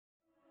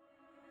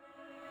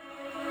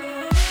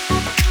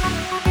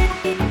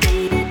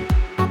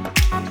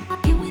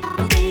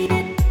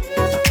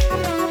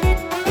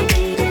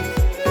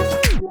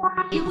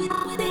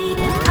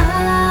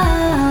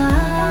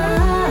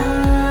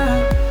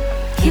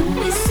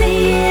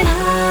say it?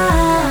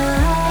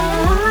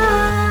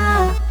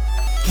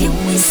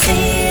 Can we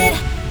say it?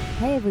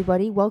 Hey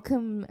everybody,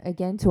 welcome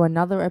again to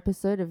another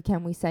episode of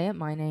Can We Say It?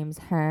 My name's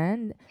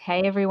Han.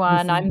 Hey This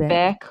everyone, is I'm Ben.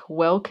 Beck.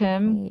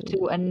 Welcome Hey, to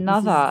this is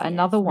another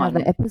another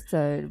one.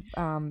 episode.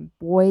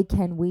 Boy,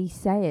 can we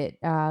say it?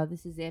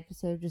 This is the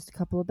episode of just a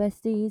couple of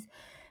besties,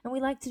 and we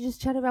like to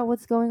just chat about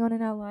what's going on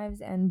in our lives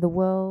and the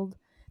world.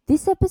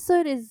 This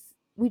episode is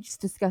we're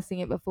just discussing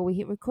it before we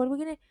hit record.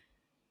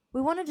 We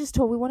want to just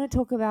talk. We want to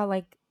talk about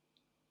like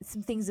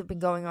some things that have been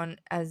going on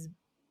as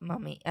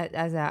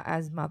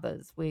as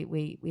mothers.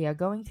 We are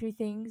going through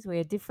things. We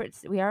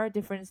are at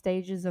different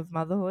stages of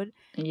motherhood,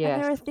 and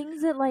Yes. there are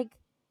things that like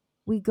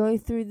we go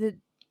through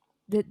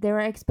that there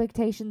are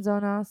expectations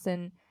on us,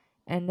 and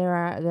there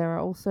are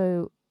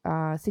also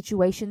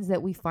situations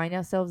that we find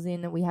ourselves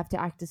in that we have to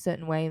act a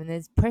certain way, and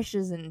there's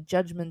pressures and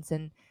judgments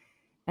and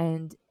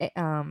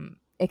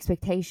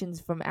expectations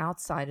from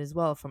outside as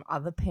well, from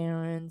other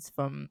parents,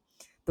 from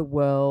the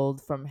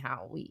world, from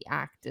how we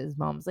act as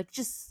moms. Like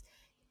just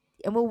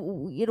and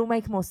it'll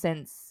make more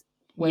sense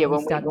Yeah, when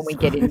we start when we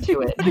get into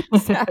describing it.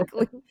 what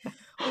exactly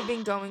we've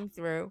been going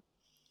through.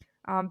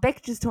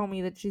 Beck just told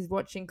me that she's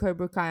watching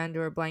Cobra Kai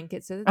under a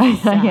blanket, so this is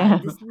I sad.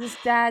 am. This is a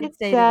sad It's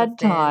state of sad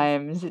affairs.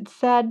 times. It's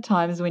sad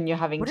times when you're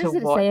having What to does it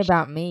say watch.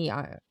 about me?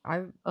 I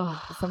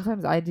Oh,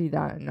 sometimes I do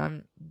that,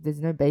 and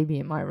there's no baby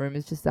in my room.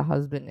 It's just a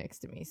husband next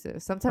to me. So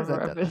sometimes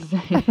I've done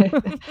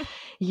that.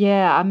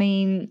 yeah, I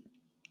mean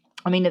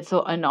it's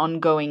an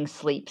ongoing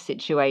sleep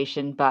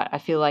situation, but I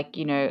feel like,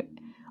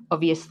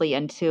 obviously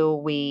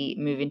until we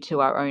move into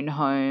our own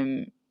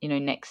home,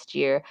 next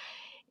year,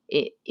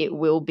 it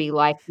will be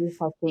like this.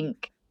 I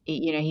think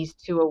he's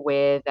too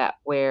aware that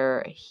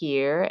we're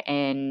here,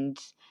 and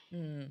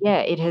Mm. yeah,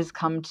 it has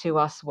come to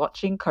us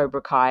watching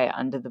Cobra Kai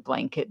under the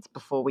blankets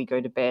before we go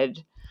to bed,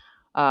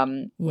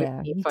 with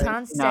Yeah, you earphones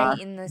can't in stay our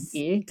in this.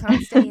 ear. You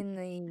can't stay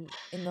in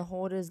the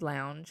hoarders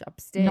lounge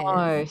upstairs.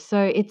 No,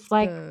 so it's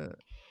like, So,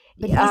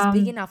 but he's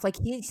big um, enough. Like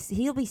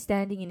he'll be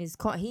standing in his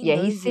cot. He yeah,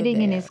 he's knows you're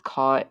sitting in his there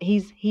cot.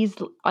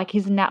 Like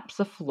his naps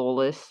are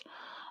flawless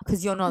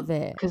because you're not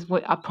there. because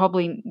I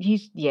probably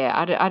yeah,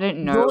 I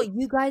don't know.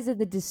 You guys are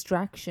the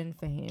distraction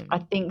for I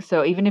him. think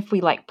so. Even if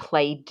we like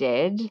play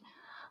dead,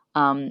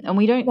 and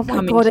we Oh don't my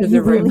come god, are into you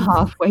the room really?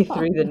 halfway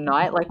through the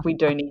night, like we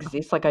don't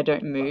exist, like I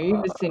don't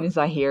move as soon as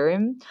I hear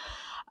him.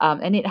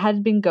 And it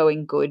had been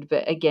going good,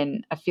 but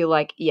again, I feel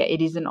like, yeah,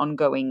 it is an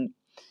ongoing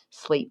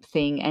sleep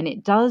thing, and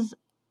it does,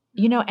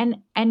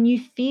 and you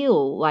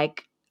feel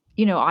like,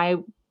 I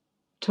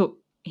took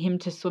him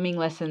to swimming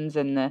lessons,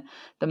 and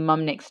the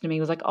mum next to me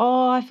was like,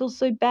 "Oh, I feel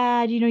so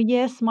bad.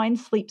 Yes, mine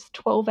sleeps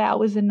 12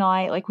 hours a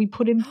night. Like we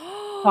put him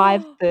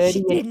 5:30 She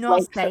and did he not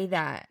wakes up." say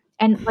that.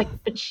 And like,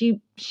 but she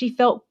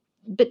felt,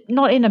 but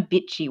not in a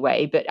bitchy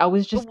way, but I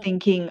was But just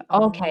thinking,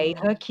 okay,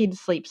 oh, her kid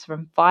sleeps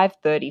from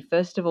 5:30.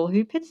 First of all,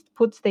 who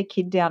puts their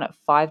kid down at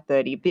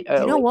 5:30? A bit do you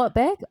know early. what,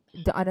 Beck?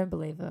 I don't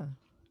believe her.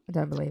 I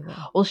don't believe her.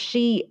 Well,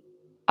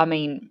 I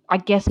mean, I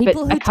guess, but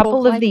People a who talk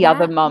couple of like the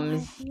other that, I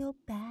mums, feel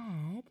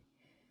bad.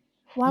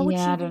 Why would she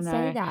yeah, I even don't say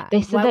know. that?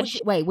 They said Why that would she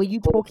you wait? Were you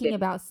called talking him.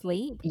 about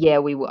sleep? Yeah,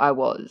 I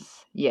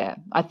was. Yeah,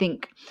 I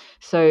think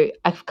so.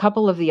 A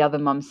couple of the other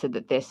mums said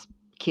that their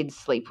kids'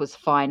 sleep was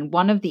fine.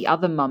 One of the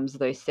other mums,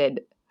 though,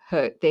 said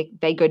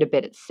they go to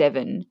bed at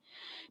 7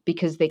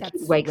 because their kid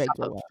That's wakes up at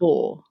regular.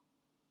 4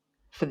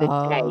 for the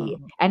day. Oh,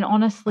 And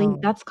honestly, oh,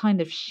 that's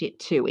kind of shit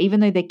too. Even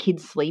though their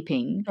kid's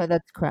sleeping no,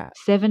 that's crap.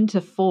 7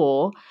 to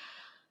 4.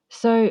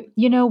 So,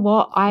 you know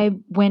what? I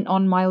went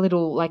on my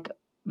little like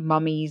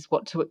mummies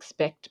what to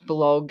expect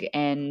blog,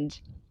 and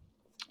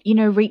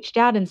reached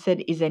out and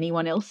said, "Is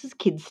anyone else's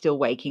kid still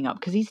waking up?"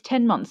 Because he's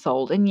 10 months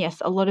old. And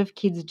yes, a lot of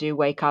kids do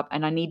wake up,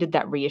 and I needed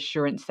that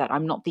reassurance that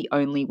I'm not the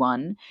only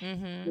one.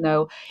 Mm-hmm.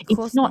 No, Of it's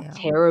course they not are.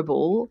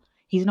 terrible.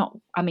 He's not,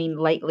 I mean,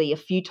 lately, a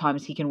few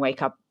times he can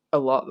wake up a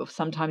lot.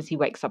 Sometimes he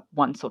wakes up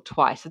once or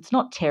twice. It's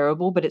not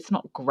terrible, but it's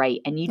not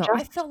great. And you No, I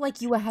just, felt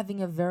like you were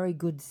having a very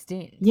good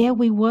stint. yeah,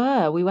 we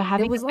were. We were There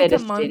having was a like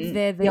better a month stint.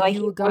 there Yeah, that like he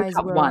you woke guys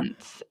up were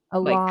once.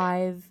 Like,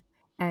 alive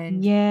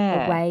and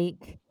yeah.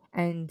 awake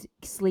and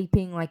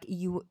sleeping. Like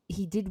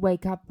he did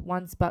wake up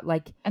once, but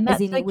like And as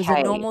that's in it was a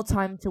okay. normal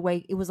time to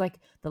wake. It was like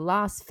the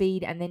last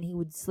feed, and then he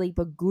would sleep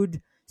a good.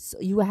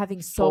 You were having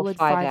 4, solid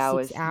 5 5, 6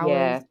 hours. Yeah.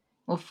 hours,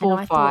 Or and 4,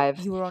 I thought 5.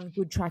 you were on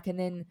good track. And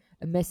then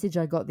a message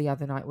I got the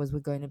other night was we're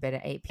going to bed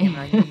at 8 p.m. and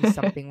I knew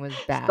something was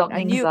bad. I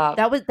Something's knew up.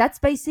 that's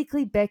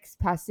basically Beck's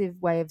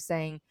passive way of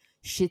saying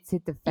shit's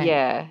hit the fan.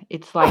 Yeah,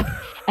 it's like,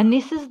 and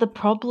this is the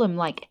problem,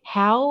 like,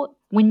 how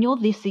when you're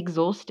this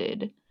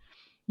exhausted,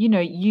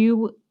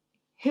 you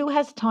who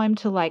has time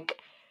to, like,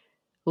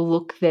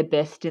 look their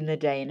best in the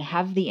day and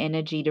have the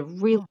energy to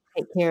really Oh,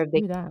 take care of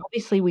their do kid? that.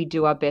 Obviously, we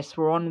do our best,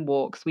 we're on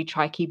walks, we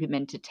try keep him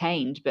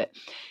entertained, but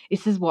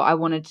this is what I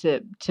wanted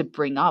to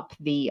bring up,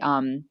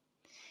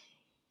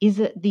 is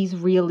it these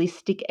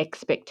realistic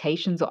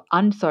expectations, or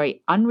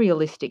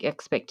unrealistic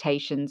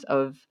expectations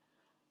of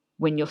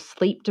when you're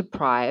sleep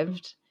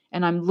deprived.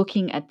 And I'm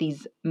looking at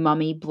these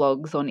mummy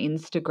blogs on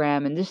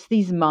Instagram, and just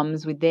these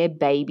mums with their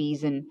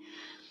babies, and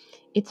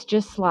it's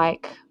just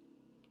like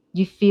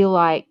you feel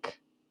like,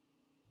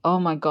 oh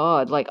my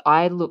God, like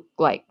I look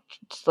like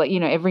just like,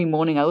 every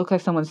morning I look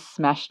like someone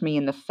smashed me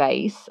in the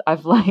face.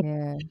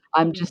 Yeah.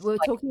 I'm just We're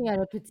like, talking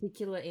about a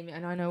particular image,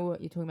 and I know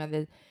what you're talking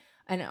about.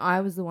 And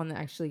I was the one that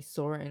actually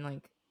saw it and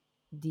like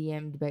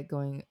DM'd Beck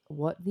going,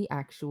 "What the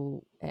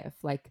actual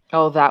f?" Like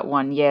oh, that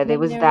one. Yeah, there when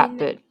was they're that, in,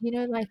 but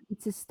like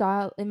it's a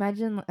style.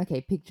 Imagine,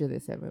 okay, picture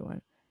this,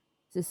 everyone.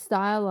 It's a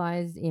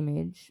stylized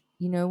image.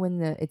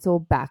 When it's all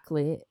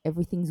backlit,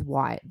 everything's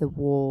white. The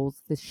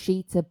walls, the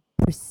sheets are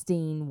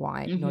pristine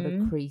white, not a mhm.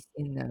 crease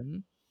in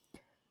them.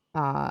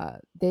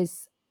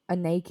 There's a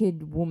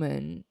naked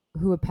woman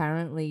who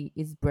apparently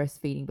is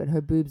breastfeeding, but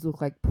her boobs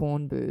look like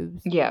porn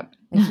boobs, Yeah.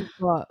 and she's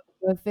got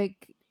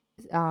perfect,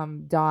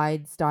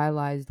 dyed,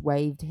 stylized,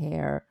 waved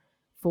hair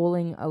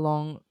falling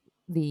along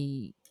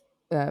the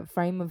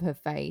frame of her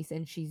face,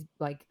 and she's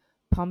like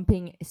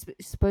pumping,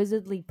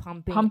 supposedly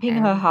pumping Pumping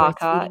her and heart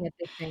out. breastfeeding at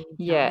the same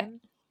Yeah.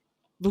 time,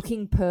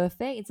 looking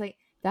perfect. It's like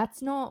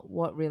that's not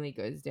what really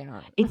goes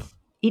down.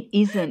 It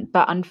isn't,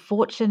 but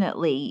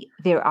unfortunately,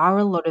 there are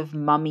a lot of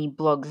mummy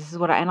blogs. This is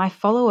what I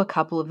follow a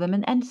couple of them,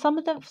 and some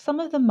of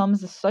the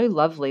mums are so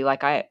lovely.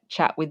 Like I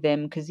chat with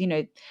them because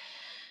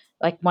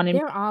like one in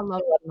There are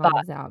lovely particular,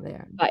 mums out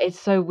there. but it's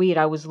so weird.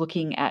 I was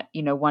looking at,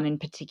 one in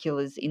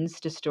particular's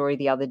Insta story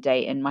the other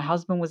day, and my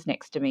husband was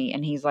next to me,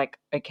 and he's like,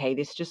 "Okay,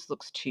 this just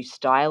looks too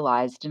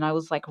stylized." And I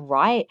was like,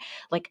 "Right."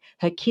 Like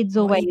her kids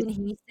Well, always even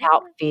he said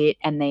that. outfit,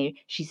 and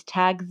she's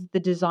tagged. The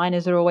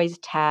designers are always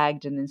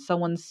tagged, and then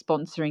someone's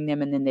sponsoring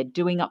them, and then they're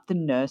doing up the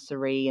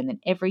nursery, and then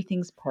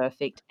everything's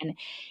perfect, and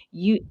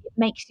it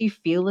makes you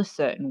feel a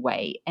certain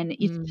way, and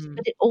it's just, Mm.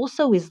 but it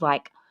also is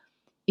like,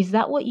 is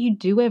that what you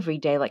do every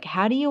day? Like,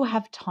 how do you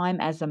have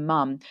time as a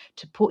mum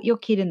to put your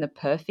kid in the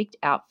perfect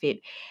outfit,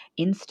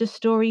 Insta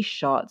story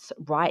shots,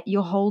 write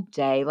your whole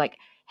day? Like,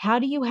 how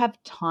do you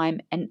have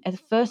time? And as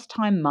first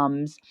time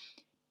mums,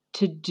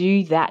 to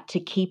do that, to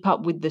keep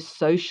up with the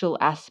social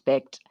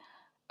aspect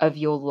of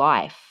your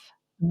life.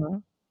 Uh-huh.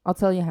 I'll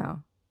tell you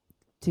how.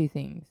 Two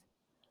things.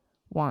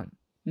 One,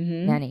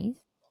 Mhm. nannies.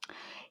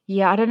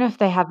 Yeah, I don't know if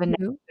they have a name,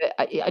 Two,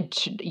 but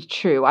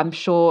true, I'm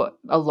sure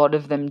a lot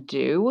of them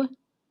do.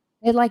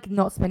 they're like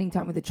not spending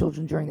time with the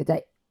children during the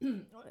day.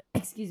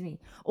 Excuse me.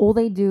 All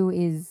they do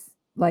is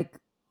like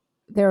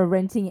they're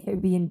renting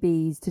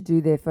Airbnbs to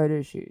do their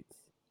photo shoots.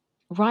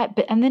 Right,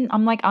 but and then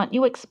I'm like, aren't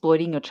you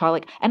exploiting your child?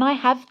 Like, and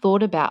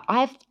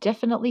I've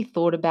definitely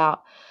thought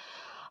about,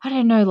 I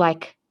don't know,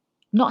 like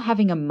not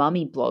having a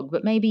mummy blog,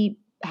 but maybe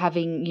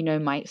having,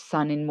 my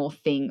son in more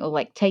thing, or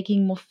like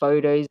taking more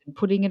photos and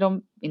putting it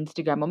on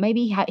Instagram, or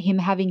maybe him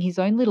having his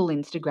own little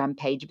Instagram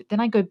page. But then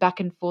I go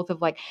back and forth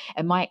of like,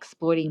 am I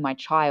exploiting my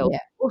child? Yeah.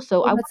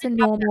 Also, Well, I that's a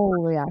wouldn't have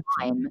normal that reaction.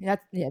 time.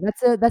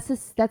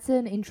 That's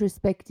an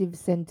introspective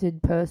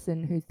centered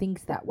person who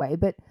thinks that way.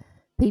 But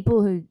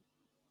people who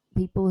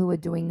people who are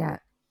doing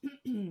that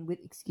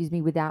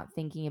without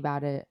thinking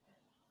about it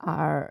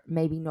are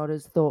maybe not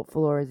as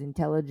thoughtful or as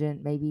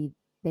intelligent. Maybe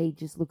they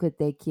just look at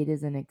their kid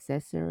as an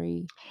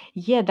accessory.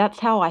 Yeah, that's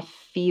how I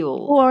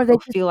feel, Or they're or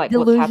just feel like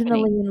what's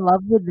happening. delusionally in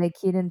love with their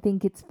kid and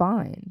think it's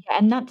fine. Yeah,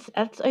 and that's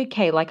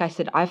okay. Like I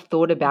said, I've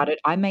thought about it.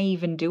 I may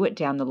even do it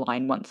down the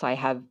line once I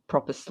have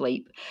proper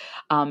sleep.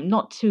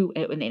 Not to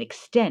an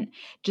extent,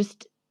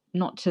 just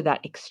not to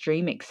that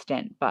extreme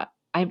extent, but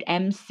I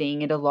am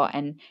seeing it a lot.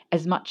 And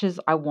as much as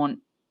I want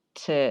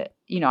to,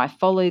 I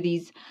follow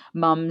these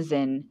mums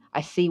and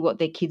I see what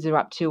their kids are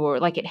up to, or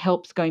like it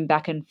helps going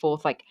back and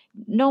forth. Like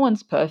no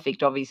one's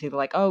perfect, obviously. They're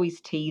like, oh,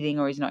 he's teething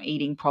or he's not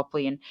eating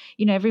properly, and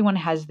everyone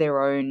has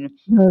their own.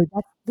 No,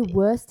 that's the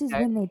worst is You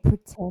know, when they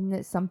pretend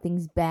that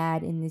something's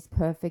bad in this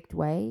perfect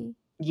way.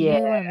 You yeah,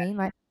 know what I mean?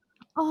 Like,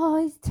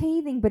 oh, he's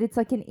teething, but it's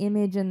like an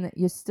image and that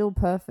you're still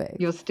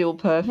you're perfect. still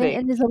And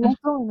perfect. there's a lot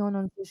going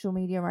on social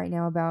media right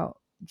now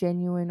about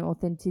genuine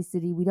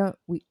authenticity.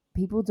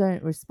 People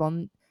don't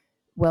respond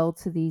well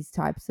to these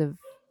types of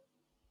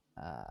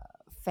uh,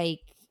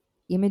 fake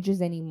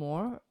images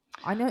anymore.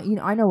 I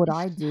know what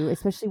I do,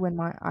 especially when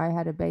I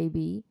had a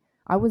baby.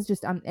 I was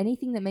just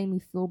anything that made me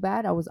feel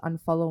bad, I was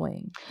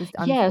unfollowing.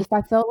 Yes, If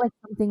I felt like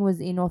something was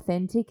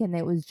inauthentic and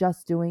it was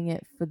just doing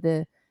it for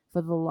the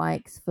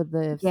likes, for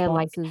the yeah,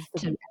 like sponsors, for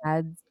to the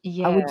ads,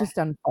 I yeah, would just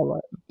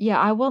unfollow. yeah,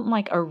 I want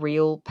like a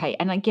real pay,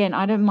 and again,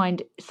 I don't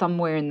mind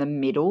somewhere in the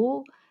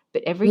middle,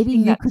 but Maybe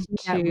everything you could that's be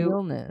that too,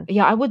 realness.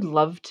 yeah, I would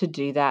love to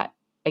do that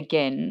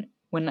again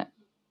when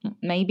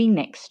maybe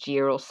next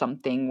year or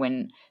something,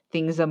 when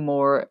things are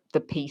more,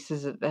 the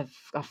pieces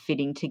are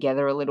fitting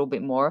together a little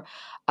bit more.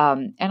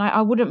 And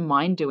I wouldn't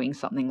mind doing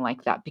something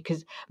like that,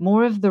 because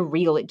more of the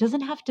real, it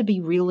doesn't have to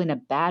be real in a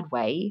bad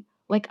way.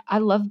 Like I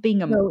love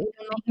No, in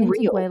an being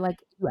authentic real. way, like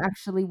you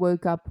actually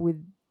woke up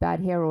with bad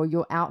hair or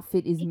your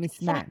outfit is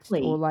mismatched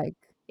or Exactly. like,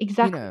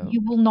 you Exactly. know.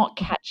 You will not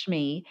catch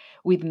me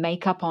with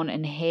makeup on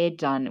and hair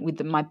done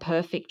with my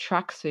perfect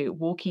tracksuit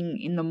walking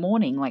in the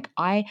morning. Like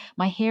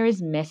my hair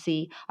is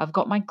messy. I've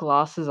got my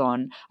glasses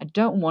on. I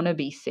don't want to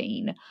be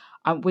seen.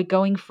 We're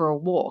going for a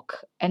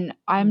walk, and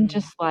I'm Mm.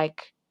 just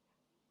like,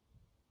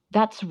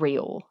 that's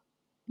real.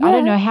 I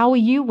don't Yeah, know, how were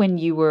you when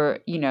you were,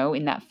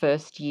 in that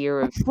first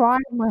year I of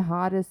tried my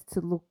hardest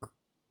to look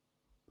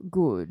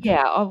good.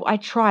 Yeah, I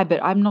try,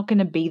 but I'm not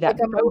gonna be Like, that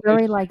I'm a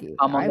very, go-to like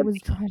mum on I the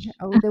was trying to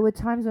beach. there were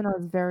times when I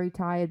was very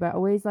tired, but I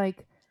always,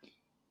 like,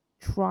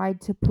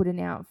 tried to put an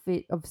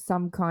outfit of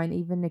some kind,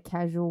 even a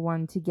casual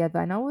one together,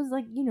 and I was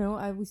like,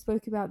 we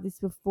spoke about this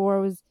before,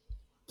 I was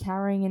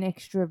carrying an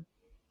extra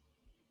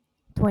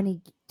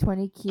 20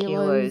 Kilos,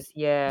 kilos.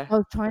 yeah. I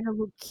was trying to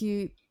look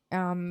cute,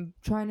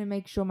 trying to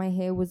make sure my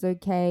hair was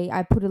okay.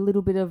 I put a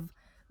little bit of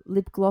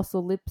lip gloss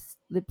or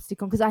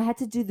lipstick on because I had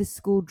to do the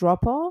school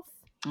drop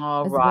off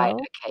Oh, as right,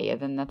 well. okay, yeah,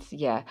 then that's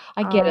yeah,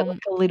 I get it, like, Um,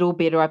 a little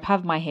bit, or I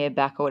have my hair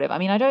back or whatever. I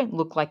mean, I don't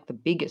look like the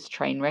biggest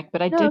train wreck,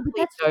 but I no, but definitely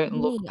that's just don't look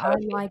me. I perfect.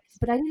 liked,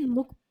 but I didn't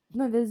look.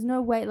 No, there's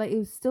no way. Like, it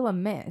was still a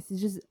mess.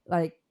 It's just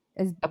like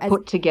A as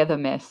put together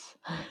mess.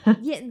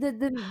 yeah,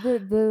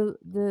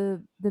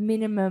 the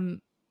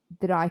minimum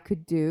that I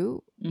could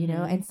do, and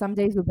Mhm. some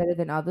days were better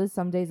than others.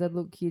 Some days I'd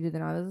look cuter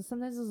than others.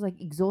 Some days I was like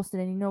exhausted,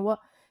 and you know what?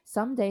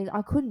 Some days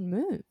I couldn't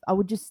move. I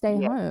would just stay Yeah,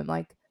 home.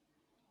 Like,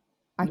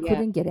 I yeah,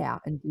 couldn't get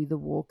out and do the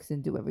walks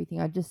and do everything.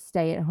 I'd just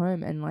stay at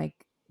home and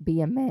like be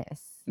a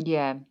mess.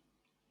 yeah,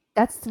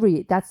 That's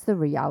the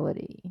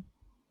reality.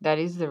 that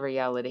is the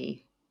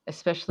reality,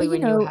 especially But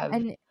when you have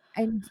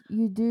and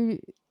you do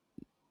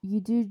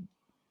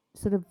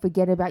sort of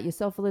forget about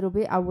yourself a little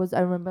bit. I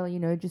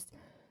remember, just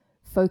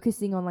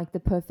focusing on like the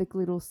perfect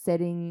little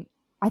setting.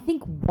 I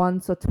think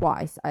once or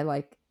twice I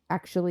like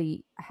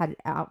actually had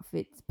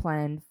outfits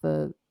planned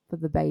for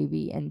the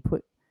baby and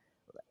put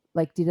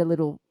like did a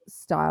little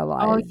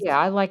Oh, yeah, stylized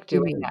I like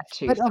doing that image,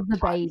 too but of the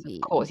sometimes, of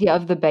baby. course. Yeah,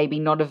 of the baby,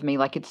 not of me,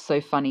 like, it's so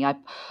funny.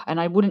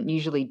 I wouldn't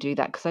usually do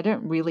that because I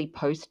don't really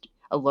post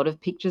a lot of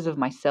pictures of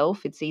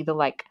myself. It's either,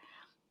 like,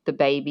 the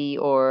baby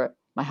or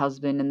my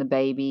husband and the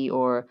baby,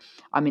 or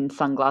I'm in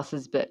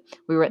sunglasses, but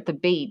we were at the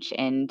beach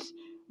and,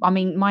 I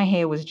mean, my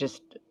hair was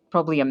just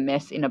probably a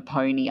mess in a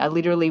pony. I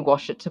literally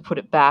wash it to put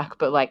it back,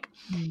 but, like,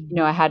 Mm.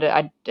 I had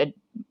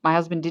my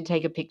husband did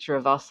take a picture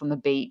of us on the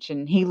beach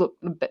and he looked,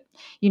 but,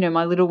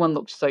 my little one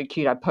looked so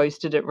cute. I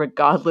posted it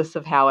regardless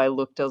of how I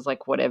looked. I was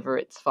like, "Whatever,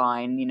 it's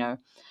fine."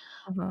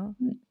 Uh-huh.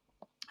 Mm,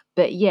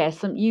 but yeah,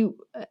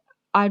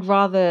 I'd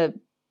rather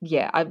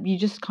yeah, you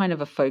just kind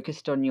of are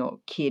focused on your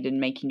kid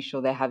and making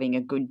sure they're having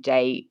a good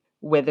day,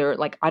 whether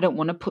like, I don't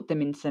wanna put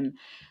them in some,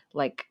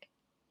 like,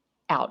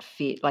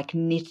 outfit, like,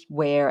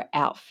 knitwear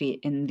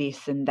outfit and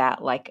this and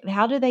that, like,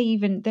 how do they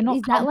even they're But not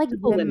is that like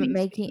comfortable in them these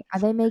making are things.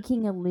 they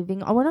making a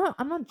living? Oh,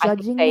 I'm not I think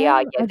judging they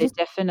are, them. yeah, they're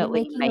They're definitely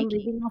making a making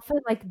living off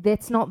it. Like,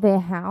 that's not their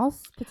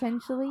house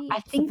potentially. I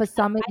So think for so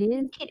some it I is,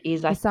 think it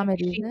is. I for some think it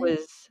she isn't.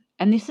 was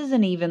and this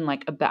isn't even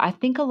like I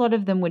think a lot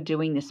of them were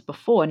doing this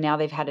before, now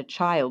they've had a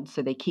child,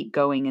 so they keep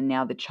going, and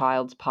now the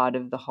child's part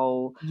of the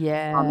whole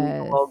mummy Yes.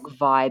 blog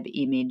vibe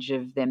image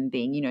of them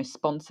being,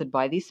 sponsored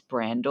by this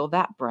brand or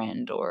that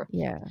brand or,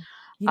 Yeah.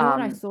 You know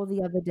what I um saw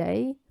the other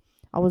day?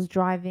 I was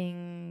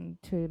driving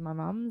to my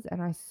mum's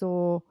and I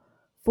saw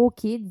 4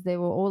 kids. They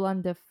were all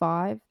under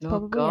 5, oh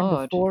probably under god.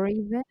 4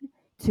 even,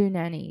 2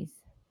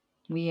 nannies.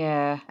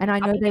 Yeah. And I I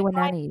know mean, they were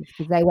nannies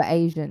because they were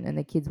Asian and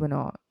the kids were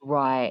not.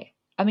 right.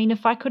 I mean,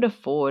 if I could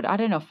afford I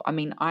don't know if I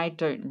mean, I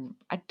don't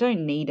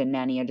need a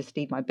nanny, I just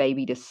need my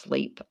baby to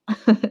sleep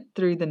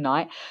through the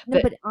night, No,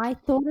 but but I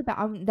thought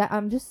about that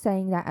I'm just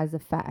saying that as a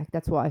fact.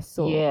 That's what I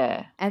saw.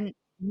 yeah. And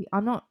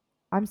I'm not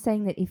I'm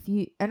saying that if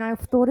you and I've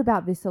thought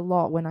about this a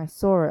lot when I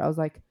saw it. I was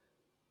like,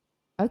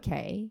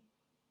 okay,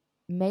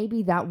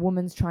 maybe that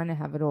woman's trying to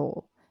have it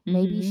all.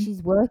 Maybe Mhm.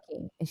 she's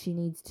working and she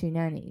needs 2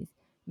 nannies.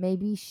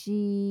 Maybe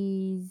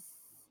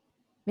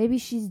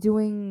she's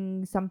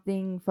doing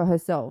something for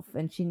herself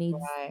and she needs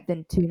Right.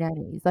 then 2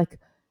 nannies. Like,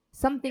 'Cause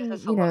something,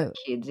 there's a lot of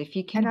kids. If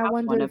you can and I have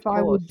wonder one, if of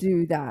I would course.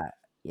 do that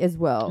as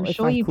well I'm if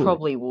sure I you could.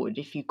 probably would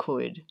if you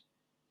could.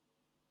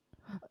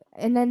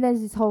 And then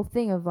there's this whole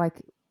thing of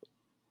like,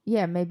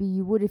 yeah, maybe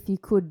you would if you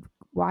could.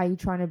 Why are you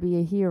trying to be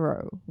a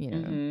hero?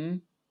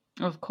 Mhm.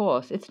 Of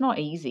course. It's not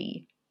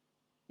easy.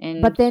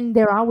 But And then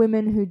there are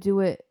women who do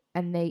it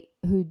and they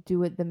who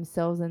do it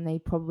themselves and they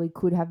probably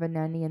could have a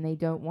nanny and they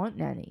don't want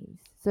nannies.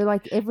 So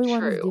like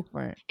everyone is true.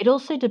 different. It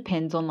also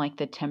depends on, like,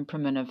 the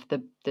temperament of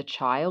the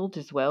child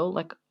as well.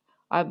 Like,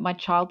 my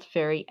child's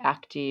very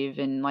active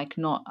and, like,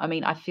 not I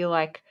mean, I feel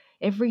like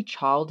every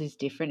child is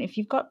different. If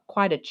you've got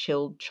quite a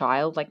chilled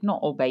child, like,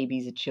 not all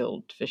babies are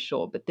chilled for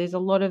sure, but there's a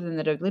lot of them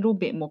that are a little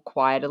bit more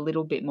quiet, a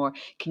little bit more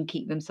can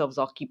keep themselves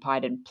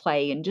occupied and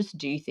play and just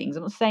do things.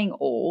 I'm not saying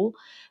all,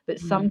 but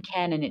some Mm.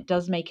 can, and it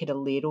does make it a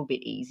little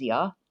bit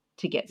easier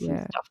to get some Yeah.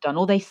 stuff done,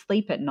 or they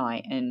sleep at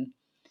night and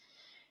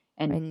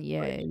And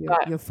yeah, but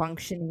you're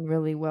functioning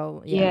really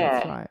well. Yeah, that's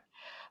yeah. right.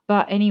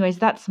 But anyways,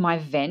 that's my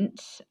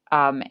vent,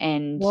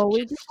 and Well,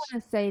 we just just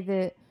want to say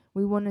that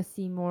we want to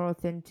see more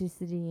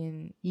authenticity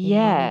in mummy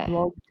yeah.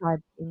 blog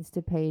type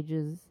Insta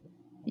pages,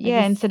 and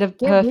Yeah, instead just of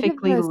get rid of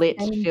perfectly the lit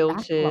same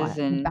filters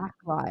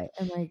backlight,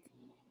 and like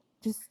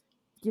just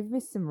give me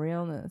some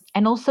realness.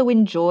 and also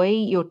enjoy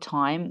your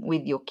time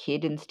with your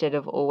kid instead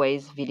of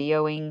always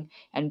videoing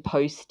and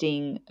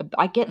posting.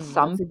 I get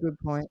some, That's a good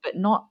point. but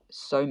not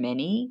so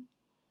many.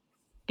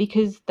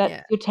 because that's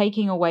Yeah. you're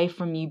taking away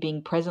from you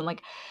being present.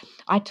 Like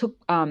I took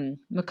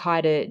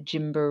Makita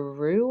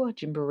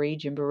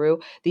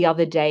Jimbaroo the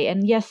other day,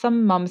 and yes,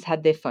 some mums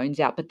had their phones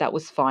out, but that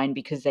was fine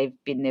because they've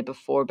been there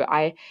before. But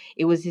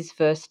it was his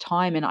first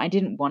time, and I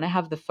didn't want to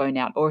have the phone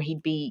out, or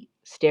he'd be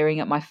staring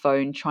at my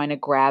phone trying to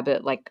grab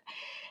it. Like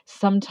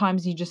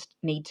sometimes you just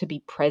need to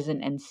be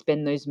present and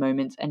spend those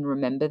moments and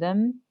remember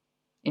them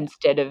Yeah.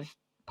 instead of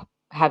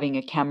having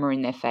a camera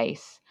in their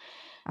face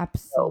throughout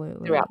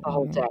Absolutely. the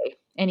whole Yeah. day.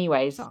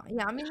 Anyways, So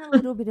yeah, I'm in a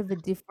little bit of a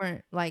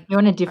different you're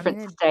on a I'm in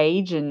different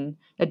stage and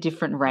a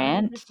different a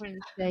rant.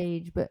 different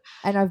stage, but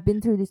and I've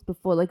been through this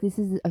before. Like this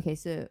is okay,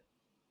 so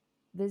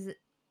there's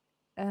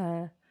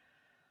uh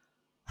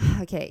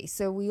okay,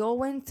 so we all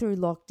went through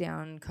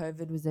lockdown.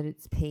 COVID was at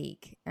its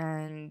peak,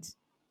 and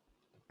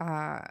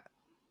uh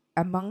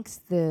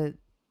amongst the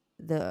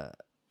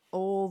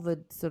all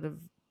the sort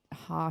of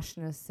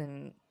harshness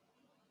and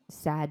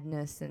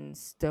sadness and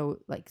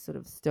like sort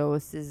of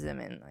stoicism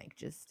and like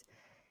just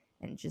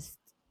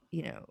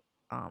you know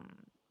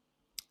um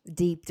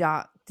deep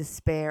dark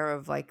despair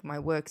of like my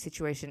work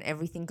situation,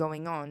 everything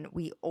going on,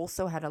 we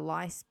also had a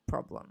lice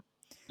problem.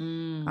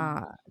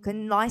 Mm. 'Cause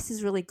lice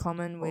is really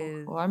common Oh,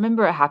 with well, I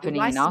remember it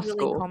happening in lice is our really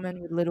school.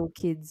 common with little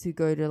kids who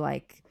go to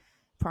like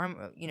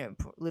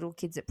little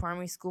kids at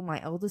primary school.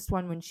 My eldest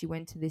one, when she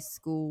went to this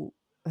school,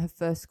 her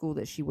first school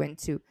that she went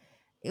to,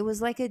 it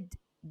was like a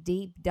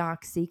deep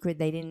dark secret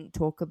they didn't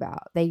talk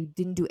about. They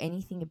didn't do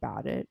anything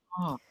about it.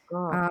 Oh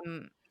god.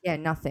 Yeah,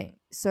 nothing.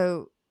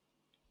 So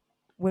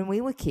when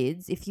we were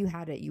kids, if you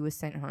had it, you were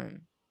sent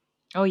home.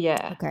 Oh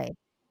yeah. Okay.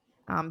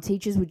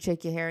 Teachers would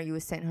check your hair, you were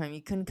sent home.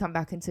 You couldn't come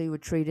back until you were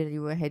treated,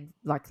 you were head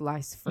like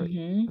lice free.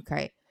 Mhm.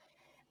 Okay.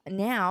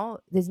 Now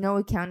there's no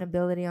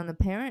accountability on the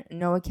parent,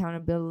 no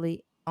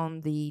accountability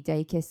on the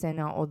daycare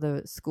center or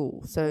the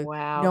school. So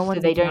Wow. no So one's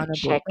they don't accountable.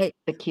 check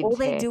the All kids'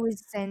 they hair. do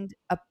is send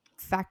a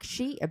fact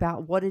sheet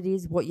about what it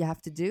is, what you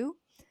have to do.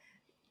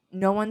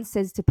 No one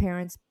says to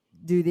parents,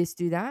 do this,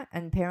 do that.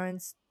 And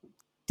parents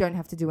don't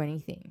have to do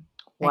anything.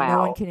 And no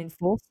one Wow. can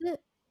enforce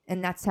it.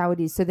 And that's how it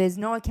is. So there's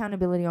no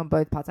accountability on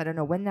both parts. I don't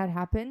know when that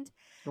happened,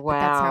 but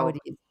that's how it Wow.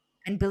 is.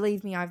 And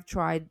believe me, I've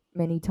tried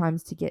many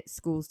times to get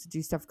schools to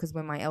do stuff because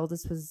when my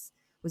eldest was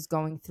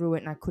going through it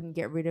and I couldn't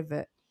get rid of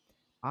it,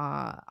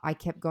 I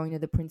kept going to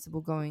the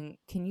principal, going,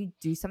 "Can you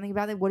do something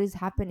about it? What is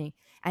happening?"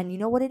 And you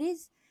know what it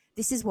is?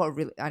 This is what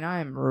really, and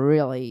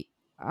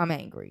I'm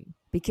angry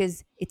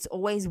because it's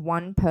always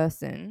one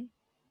person.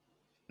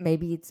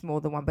 Maybe it's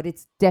more than one, but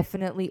it's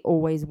definitely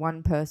always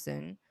one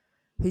person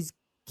who's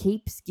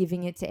keeps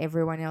giving it to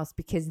everyone else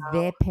because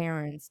their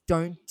parents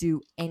don't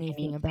do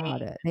anything about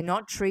Anything. it. They're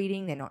not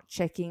treating, they're not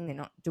checking, they're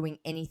not doing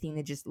anything.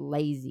 They're just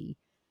lazy.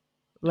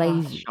 Oh,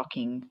 Lazy.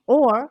 shocking.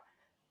 Or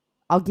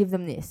I'll give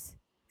them this.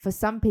 For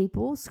some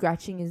people,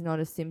 scratching is not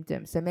a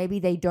symptom. So maybe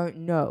they don't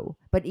know.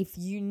 But if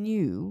you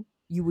knew,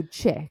 you would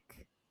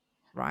check,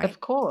 right? Of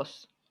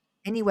course.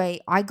 Anyway,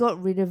 I got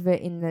rid of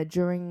it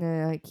during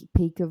the like,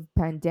 peak of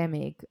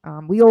pandemic.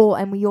 We all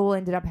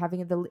ended up having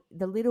it.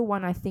 The little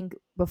one, I think,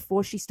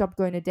 before she stopped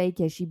going to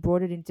daycare, she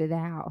brought it into the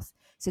house.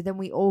 So then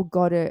we all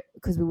got it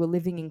because we were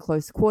living in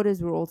close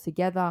quarters. We were all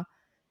together,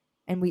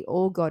 and we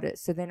all got it.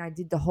 So then I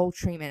did the whole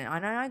treatment,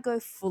 and I go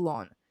full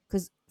on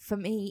because for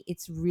me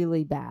it's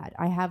really bad.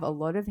 I have a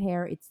lot of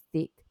hair; it's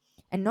thick,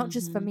 and not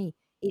just for Mhm. me.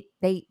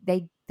 They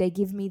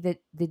give me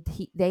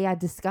they are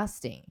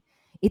disgusting.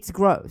 It's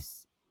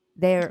gross.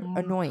 They're Oh,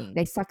 annoying.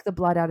 They suck the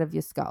blood out of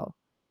your skull,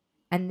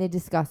 and they're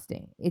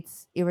disgusting.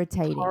 It's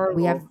irritating.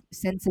 We have horrible.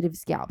 sensitive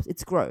scalps.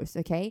 It's gross.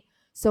 Okay.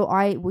 So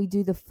we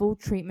do the full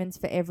treatments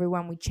for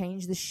everyone. We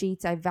change the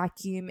sheets. I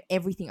vacuum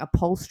everything,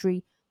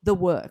 upholstery, the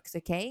works.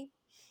 Okay.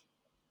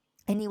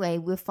 Anyway,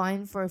 we're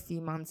fine for a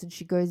few months and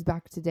she goes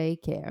back to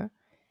daycare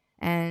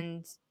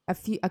and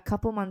a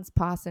couple months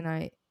pass and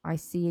I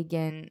see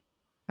again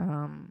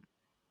um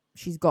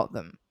she's got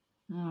them.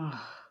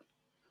 Ugh.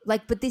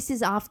 Like but this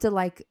is after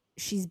like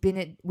she's been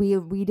at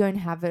we don't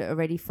have it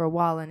already for a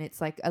while and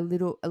it's like a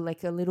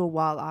little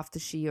while after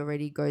she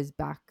already goes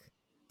back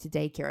to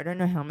daycare. I don't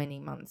know how many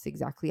months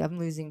exactly. I'm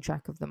losing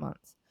track of the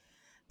months.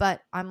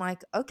 But I'm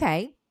like,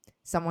 okay,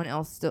 someone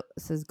else still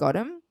has got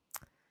them.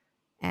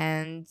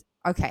 And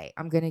okay,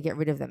 I'm going to get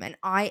rid of them. And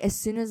as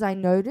soon as I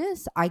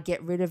notice, I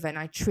get rid of it and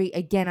I treat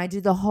again. I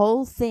do the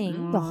whole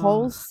thing, the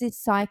whole Ugh.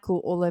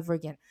 cycle all over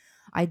again.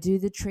 I do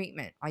the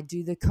treatment, I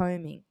do the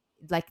combing.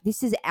 Like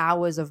this is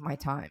hours of my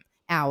time,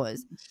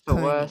 hours It's the combing,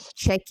 worst.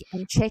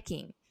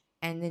 checking,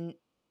 and then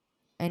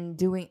and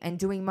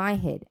doing my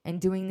head and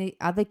doing the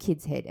other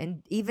kid's head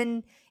and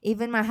even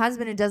my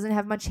husband who doesn't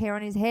have much hair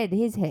on his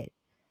head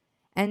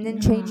and then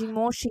Ugh. changing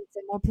more sheets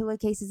and more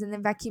pillowcases and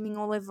then vacuuming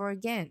all over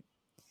again.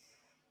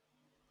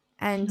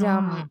 And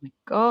Oh my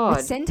I god.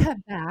 sent her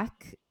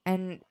back,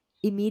 and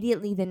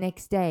immediately the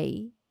next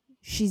day,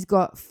 she's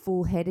got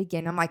full head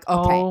again. I'm like, okay,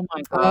 Oh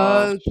my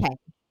gosh. okay,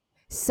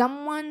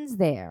 someone's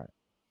there,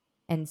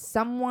 and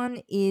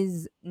someone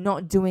is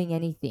not doing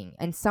anything,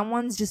 and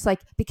someone's just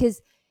like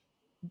because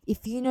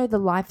if you know the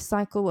life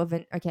cycle of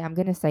an okay, I'm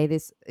gonna say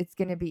this, it's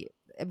gonna be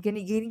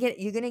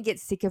you're gonna get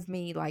sick of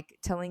me like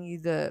telling you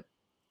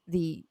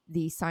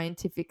the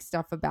scientific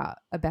stuff about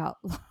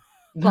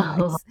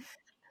lice,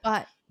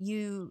 but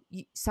you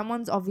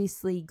someone's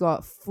obviously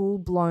got full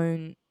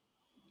blown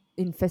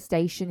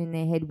infestation in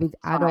their head with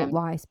adult Time.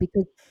 lice,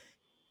 because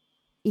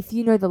if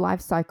you know the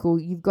life cycle,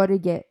 you've got to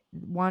get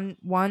one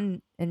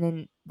and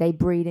then they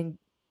breed and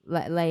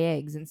lay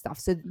eggs and stuff.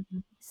 So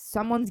Mhm.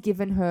 some of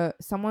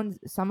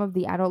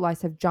the adult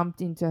lice have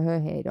jumped into her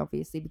head,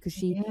 obviously, because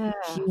Yeah,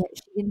 she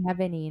didn't have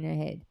any in her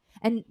head.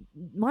 And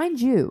mind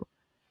you,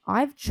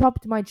 I've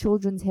chopped my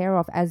children's hair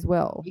off as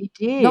well. you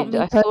Not did. me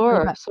I personally,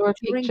 saw but saw a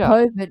during picture.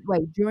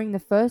 COVID, during the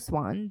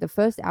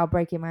first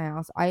outbreak in my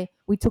house,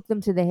 we took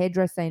them to the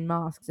hairdresser in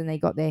masks and they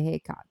got their hair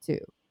cut too.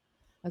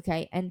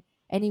 Okay. And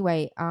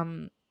anyway,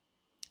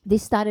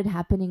 this started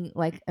happening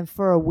like, and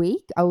for a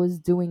week I was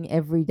doing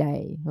every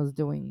day. I was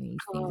doing these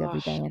things every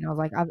day, Gosh. and I was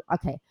like,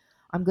 okay,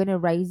 I'm gonna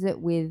raise it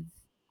with.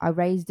 I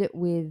raised it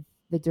with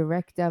the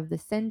director of the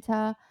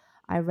center.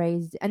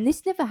 And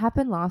this never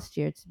happened last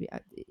year.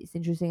 It's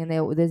interesting, and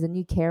there's a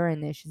new carer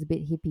in there. She's a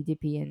bit hippy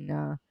dippy, and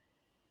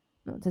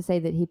not to say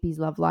that hippies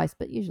love lice,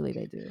 but usually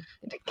they do.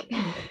 Typically.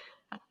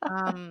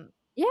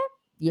 Yeah,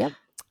 yep.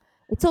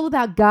 It's all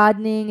about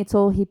gardening. It's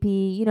all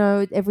hippie.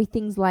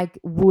 Everything's like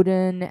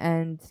wooden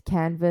and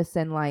canvas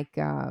and like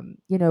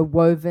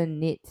woven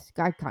knit.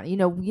 I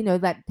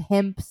can't. That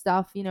hemp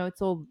stuff.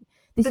 It's all.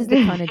 This is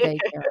the kind of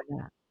daycare I'm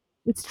at.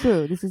 It's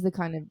true. This is the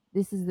kind of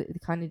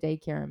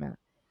daycare I'm at.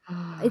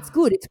 It's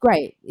good. It's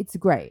great. It's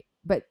great.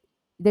 But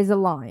there's a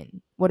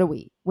line. What are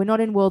we? We're not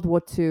in World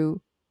War II.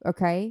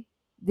 Okay.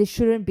 This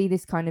shouldn't be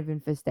this kind of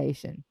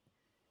infestation.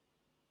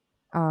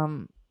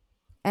 Um,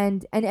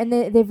 and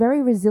they're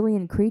very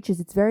resilient creatures.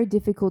 It's very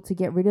difficult to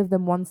get rid of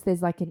them once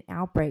there's like an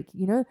outbreak.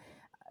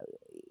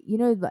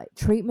 Like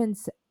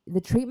treatments,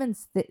 the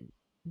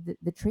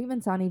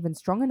treatments aren't even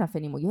strong enough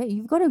anymore. Yeah,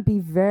 you've got to be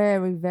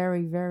very,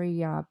 very,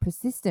 very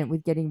persistent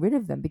with getting rid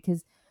of them,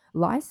 because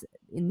lice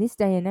in this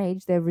day and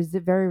age, they're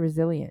very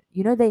resilient.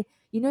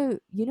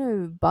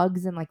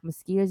 Bugs and like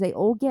mosquitoes, they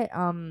all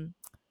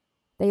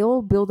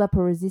build up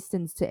a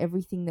resistance to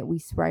everything that we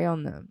spray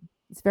on them.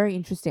 It's very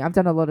interesting. I've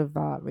done a lot of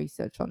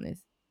research on this.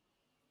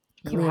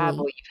 You have, or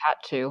Clearly. you've had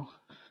to.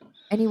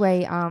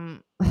 Anyway,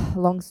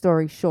 long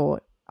story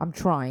short, I'm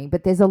trying,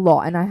 but there's a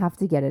lot and I have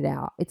to get it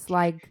out. It's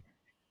like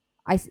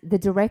the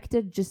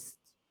director just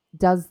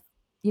does,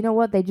 you know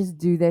what? They just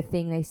do their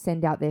thing. They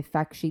send out their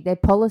fact sheet. Their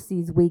policy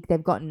is weak.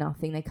 They've got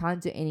nothing. They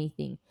can't do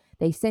anything.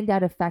 They send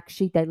out a fact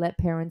sheet. They let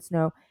parents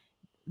know.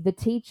 The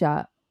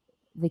teacher,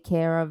 the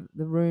carer of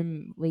the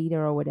room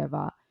leader or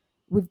whatever,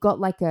 we've got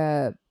like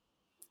a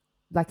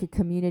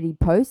community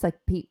post, like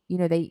I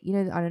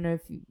don't know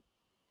if you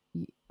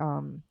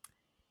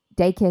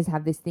daycares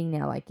have this thing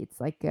now, like it's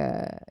like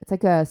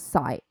a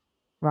site,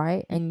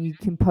 right? And you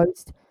can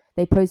post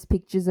they post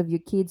pictures of your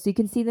kids, so you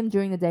can see them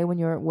during the day when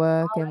you're at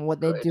work and what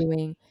they're Good.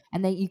 doing.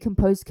 And then you can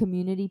post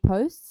community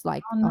posts,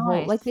 like Oh, a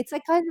whole, like nice. it's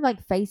like kind of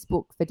like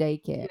Facebook for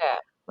daycare. Yeah,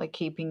 like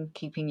keeping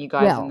you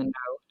guys in the Well, know.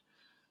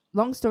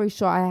 long story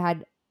short, I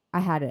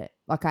had it.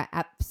 Like I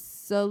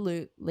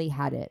absolutely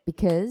had it,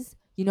 because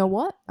you know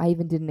what? I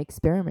even did an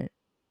experiment.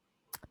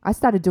 I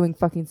started doing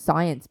fucking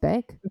science,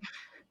 Beck.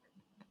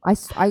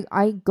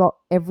 I got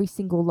every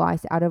single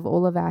lice out of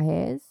all of our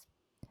hairs,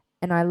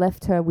 and I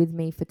left her with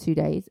me for 2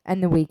 days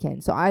and the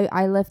weekend. So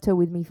I left her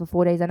with me for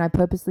 4 days, and I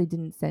purposely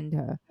didn't send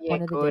her Yeah,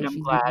 one of the good. days I'm she's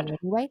with glad. me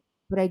anyway.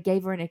 But I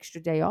gave her an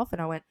extra day off,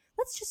 and I went,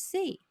 let's just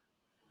see.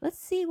 Let's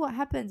see what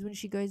happens when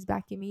she goes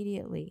back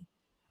immediately.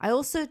 I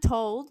also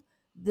told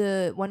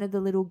one of the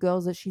little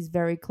girls that she's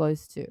very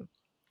close to.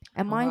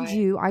 And mind Right.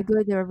 you, I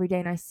go there every day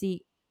and I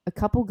see a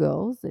couple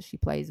girls that she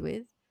plays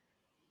with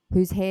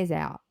whose hair's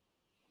out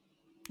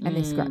and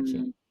they're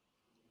scratching.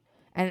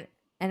 Mm,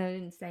 And I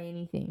didn't say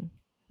anything.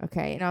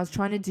 Okay. And I was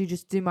trying to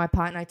do my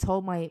part, and I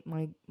told my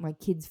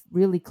kid's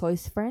really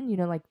close friend,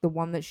 like the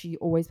one that she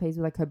always plays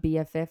with, like her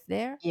BFF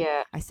there.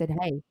 yeah. I said,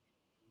 hey,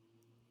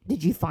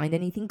 did you find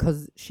anything?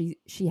 Because she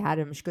had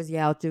him. She goes,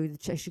 yeah, I'll do the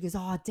check. She goes,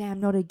 oh damn,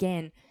 not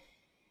again.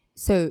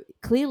 So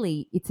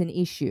clearly it's an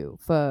issue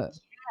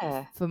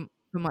Yeah. for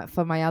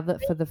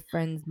the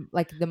friends,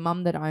 like the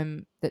mum that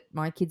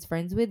my kid's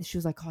friends with. She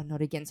was like, oh,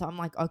 not again. So I'm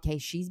like, okay,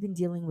 she's been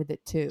dealing with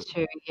it too.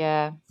 Too.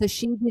 Yeah. So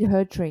she did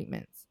her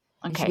treatments,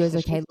 and she Okay, goes, so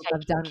okay, she's look, taking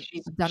I've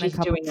done a she's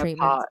couple doing her treatments.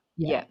 part.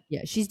 Yeah, Yeah.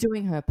 yeah, she's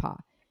doing her part.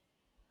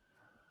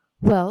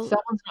 Well,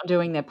 Someone's not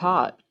doing their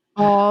part.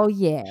 oh Big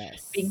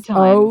yes, time.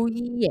 oh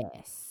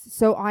yes.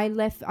 So I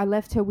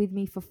left her with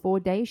me for 4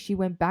 days. She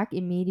went back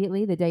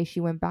immediately. The day she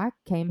went back,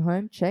 came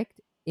home, checked,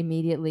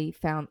 immediately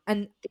found.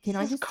 And can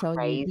I This is just tell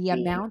you the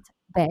crazy. amount,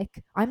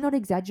 Beck? I'm not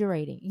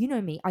exaggerating. You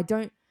know me. I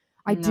do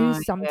No, yeah.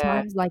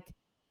 sometimes like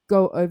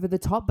go over the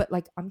top, but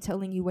like I'm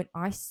telling you, when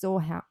I saw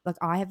how, like,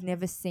 I have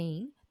never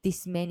seen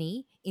this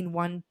many in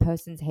one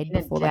person's head In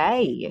a before. Like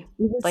day.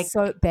 it was Like,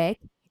 so, Beck.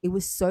 It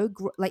was so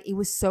like it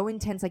was so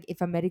intense. Like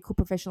if a medical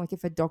professional, like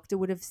if a doctor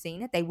would have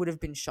seen it, they would have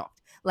been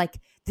shocked. Like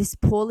this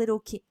poor little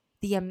kid.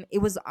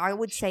 It was, I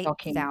would say,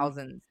 shocking.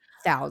 thousands.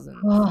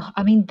 thousands.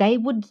 I mean, they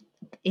would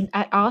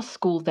at our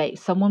school.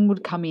 Someone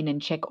would come in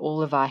and check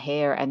all of our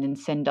hair and then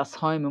send us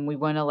home, and we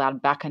weren't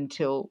allowed back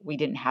until we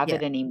didn't have Yeah.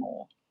 it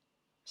anymore.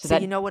 So So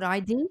you that know what I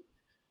did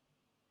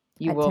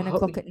you at were 10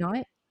 o'clock at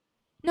night?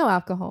 No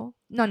alcohol,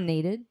 none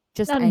needed,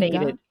 just none anger,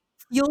 needed.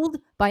 fueled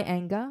by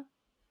anger.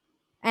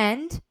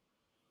 And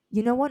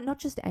you know what? Not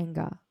just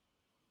anger,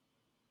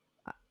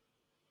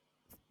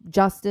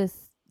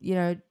 justice,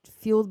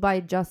 fueled by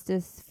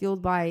justice,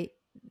 fueled by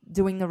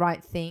doing the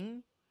right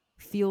thing,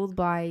 fueled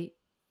by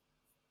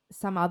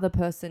some other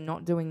person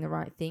not doing the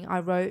right thing. I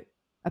wrote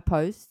a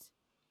post.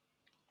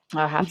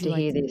 I have Would you to like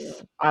hear to hear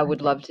this. it? I would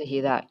Okay. love to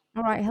hear that.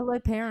 All right. Hello,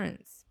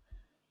 parents.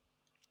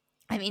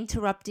 I'm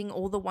interrupting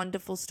all the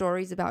wonderful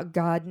stories about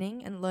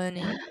gardening and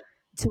learning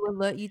to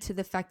alert you to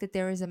the fact that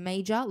there is a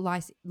major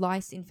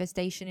lice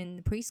infestation in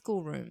the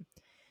preschool room.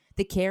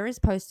 The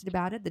carers posted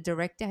about it. The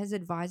director has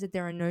advised that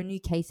there are no new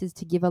cases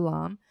to give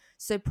alarm.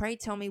 So pray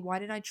tell me, why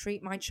did I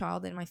treat my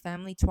child and my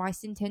family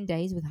twice in 10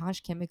 days with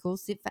harsh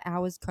chemicals, sit for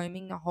hours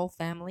combing the whole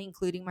family,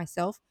 including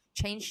myself,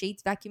 change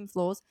sheets, vacuum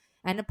floors,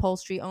 and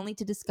upholstery, only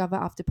to discover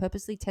after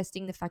purposely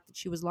testing the fact that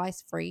she was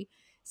lice-free,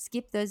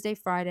 skip Thursday,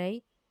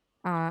 Friday,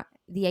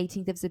 the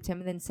 18th of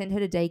September, then send her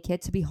to daycare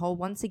to behold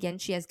once again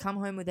she has come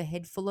home with a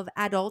head full of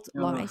adult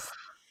Ugh. lice.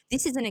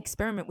 This is an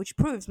experiment which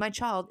proves my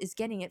child is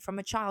getting it from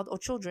a child or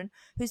children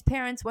whose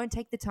parents won't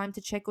take the time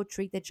to check or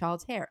treat their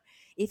child's hair.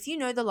 If you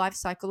know the life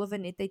cycle of a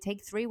knit, they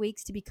take 3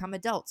 weeks to become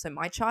adults. So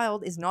my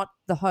child is not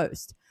the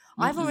host.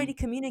 I've already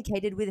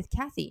communicated with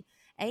Kathy,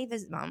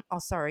 Ava's mum. Oh,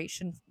 sorry,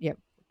 shouldn't. Yeah,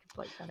 we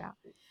can bleep that out.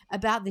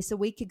 About this a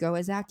week ago,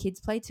 as our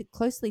kids play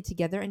closely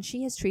together, and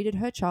she has treated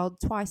her child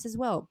twice as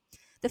well.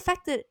 The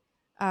fact that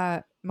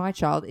my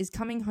child is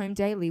coming home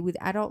daily with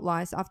adult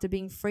lice after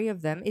being free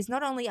of them is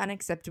not only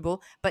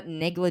unacceptable, but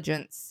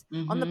negligence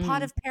on the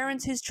part of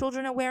parents whose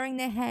children are wearing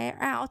their hair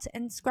out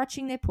and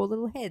scratching their poor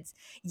little heads.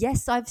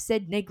 Yes, I've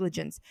said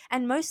negligence,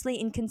 and mostly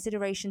in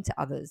consideration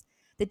to others.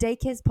 The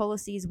daycare's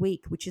policy is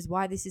weak, which is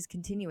why this is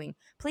continuing.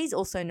 Please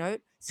also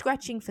note,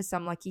 scratching for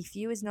some lucky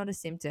few is not a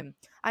symptom.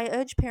 I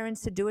urge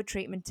parents to do a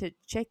treatment to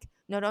check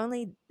not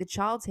only the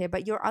child's hair,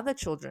 but your other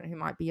children who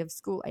might be of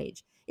school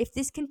age. If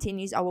this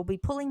continues, I will be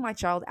pulling my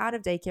child out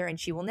of daycare and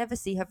she will never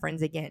see her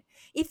friends again.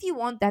 If you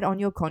want that on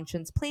your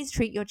conscience, please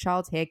treat your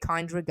child's hair.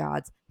 Kind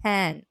regards,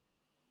 Han.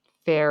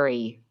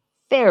 Very,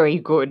 very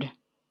good.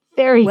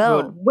 Very good.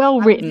 Well, Well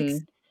I was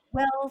written.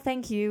 well,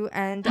 thank you.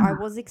 And I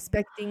was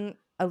expecting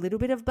a little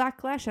bit of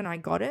backlash and I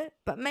got it.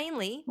 But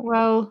mainly,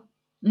 Well,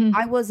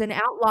 I was an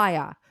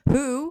outlier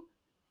who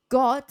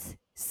got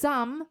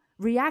some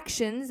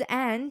reactions,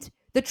 and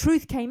the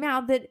truth came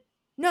out that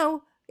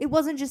no, it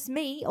wasn't just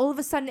me. All of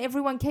a sudden,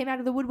 everyone came out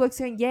of the woodwork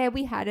saying, yeah,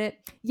 we had it.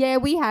 Yeah,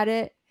 we had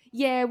it.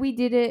 Yeah, we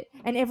did it.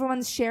 And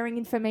everyone's sharing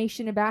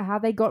information about how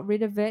they got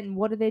rid of it and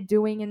what are they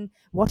doing and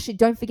wash it.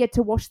 Don't forget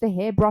to wash the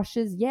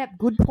hairbrushes. Yep,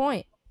 good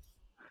point.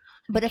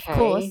 But of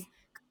course, okay.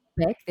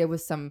 Beck, there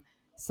was some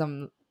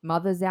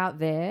mothers out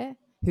there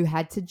who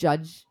had to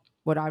judge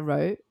what I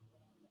wrote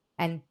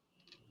and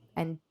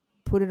and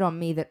put it on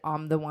me that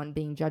I'm the one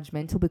being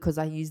judgmental because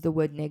I use the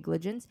word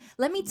negligence.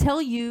 Let me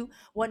tell you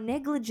what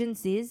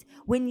negligence is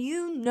when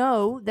you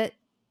know that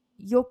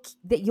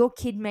your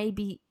kid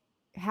may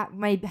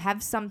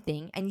have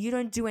something and you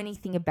don't do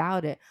anything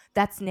about it.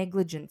 That's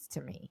negligence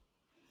to me.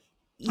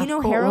 You Of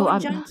know, course. Well,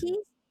 heroin junkies,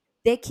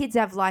 their kids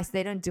have lice,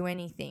 they don't do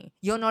anything.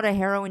 You're not a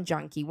heroin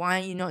junkie.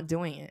 Why are you not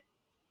doing it?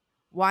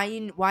 Why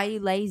are you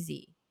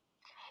lazy?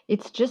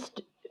 it's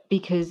just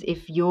because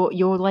if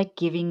you're like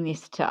giving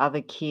this to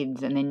other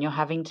kids and then you're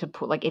having to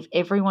put like if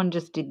everyone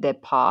just did their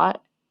part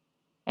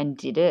and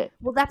did it.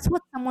 Well, that's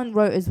what someone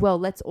wrote as well.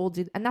 Let's all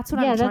do, and that's what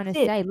I'm Yeah, trying that's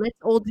to it. say. Let's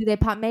all do their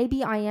part.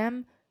 Maybe I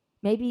had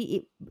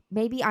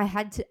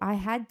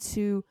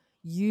to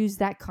use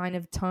that kind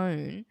of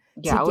tone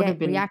to Yeah, I would have get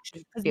been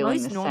reactions because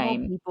feeling the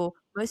same.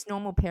 most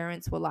normal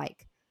parents were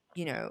like,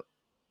 you know,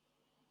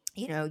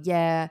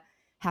 yeah,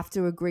 have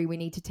to agree. We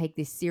need to take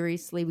this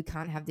seriously. We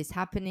can't have this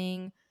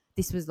happening.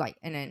 This was like,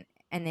 and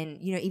then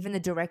even the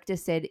director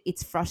said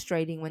it's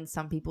frustrating when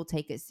some people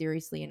take it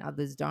seriously and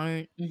others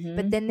don't.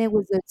 But Mhm. then there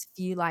was a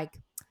few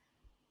like,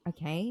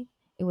 okay,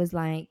 it was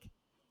like,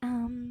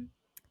 um,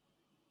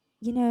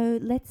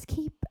 let's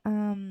keep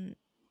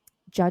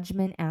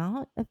judgment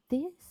out of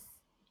this.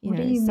 What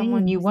do you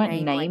mean? You weren't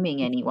Name like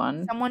naming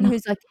anyone. someone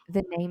who's like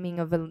the naming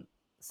of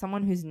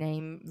someone whose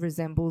name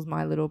resembles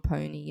My Little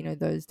Pony.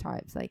 Those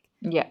types like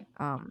Yeah.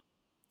 um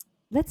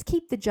let's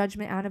keep the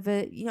judgment out of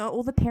it.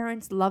 All the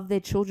parents love their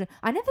children.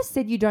 I never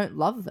said you don't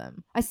love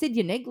them. I said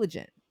you're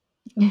negligent.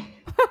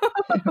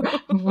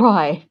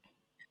 Right.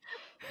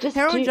 Just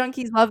Heroin do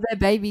junkies love their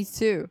babies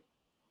too.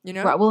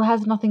 right. Well, it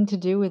has nothing to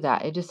do with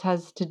that. It just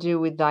has to do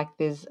with like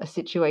there's a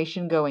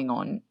situation going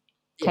on.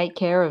 Yeah. Take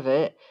care of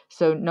it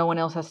so no one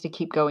else has to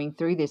keep going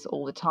through this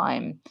all the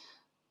time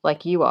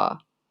like you are.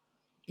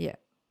 Yeah.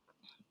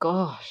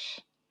 Gosh.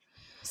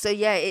 So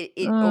yeah, it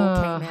all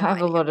came I out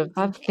have a and lot of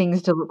I everything have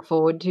things to look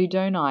forward to,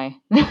 don't I?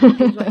 There's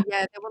like,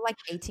 yeah, there were like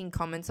 18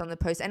 comments on the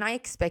post, and I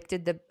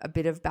expected a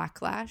bit of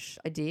backlash.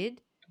 I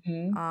did.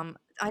 Mhm.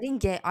 I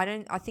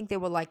think there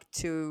were like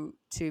two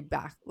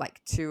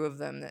of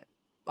them that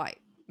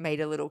like made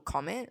a little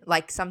comment.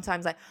 Like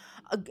sometimes like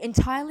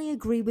entirely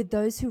agree with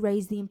those who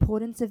raise the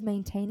importance of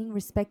maintaining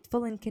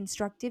respectful and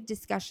constructive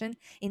discussion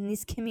in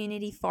this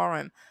community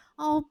forum.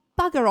 Oh,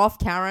 bugger off,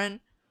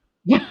 Karen.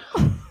 Yeah.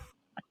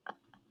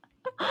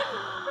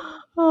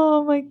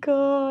 Oh my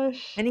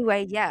gosh.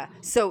 Anyway, yeah.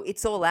 So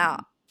it's all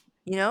out.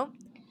 You know?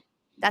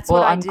 That's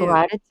what Well, I I'm do.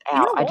 glad it's You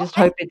out. know I what? just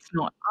hope it's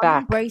not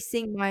back.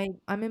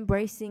 I'm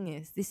embracing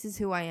this. This is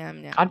who I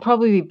am I'd now.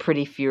 probably be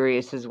pretty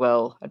furious as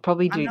well. I'd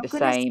probably I'm do the not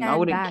gonna same. I stand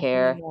wouldn't back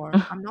care. anymore.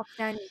 I'm not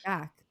standing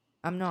back.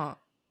 I'm not.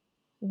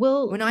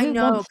 Well, When I who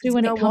know, wants to because you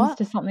when know it comes what?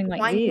 to something Because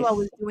like I knew I this?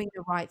 was doing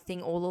the right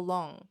thing all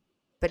along,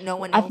 but no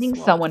Well, one I else think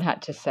someone was.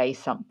 had to say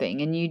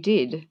something, and you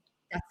did.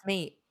 That's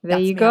me. There That's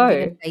you me. I'm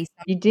gonna go. say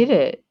You did something.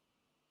 it.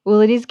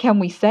 Well, it is can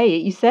we say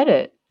it? You said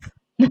it.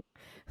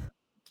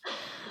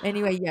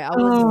 Anyway, yeah, I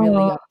was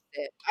really Oh,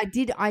 upset.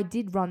 I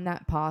did run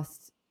that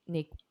past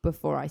Nick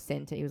before I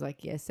sent it. He was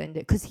like, "Yeah, send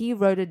it," because he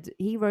wrote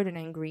an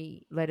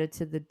angry letter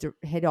to the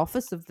head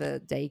office of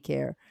the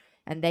daycare,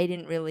 and they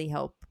didn't really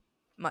help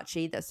much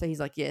either. So he's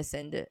like, "Yeah,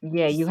 send it.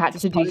 yeah, you had to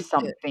Just do post it."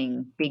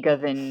 something bigger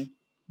than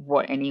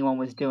what anyone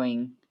was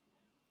doing.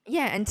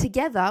 Yeah, and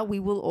together we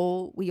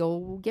all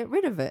will get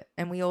rid of it,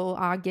 and we all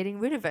are getting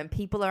rid of it. And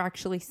people are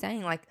actually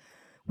saying like,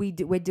 we're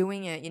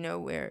doing it.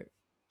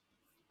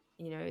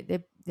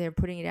 They're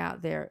putting it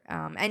out there.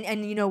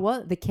 And you know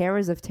what? The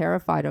carers are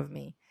terrified of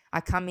me.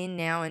 I come in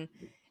now, and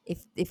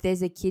if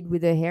there's a kid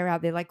with her hair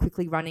out, they're like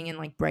quickly running and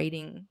like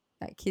braiding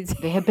that kid's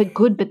They have hair. been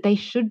good, but they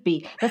should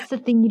be. That's the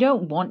thing. You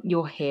don't want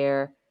your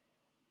hair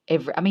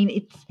every. I mean,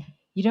 it's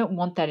you don't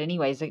want that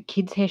anyways. Like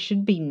kids' hair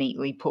should be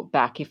neatly put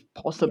back if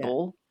Yeah.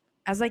 possible.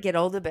 As I get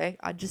older, Beck,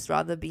 I'd just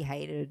rather be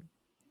hated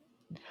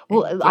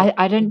Well, and get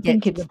I and don't get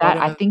think to the it's that.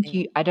 bottom of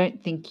things. I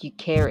don't think you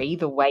care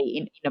either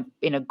way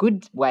in a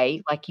good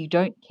way. Like you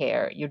don't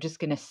care. You're just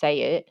gonna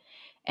say it,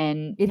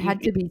 and It you had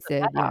it to be doesn't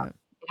said. matter. Yeah.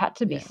 It had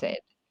to be Yeah. said.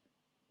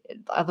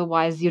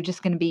 Otherwise, you're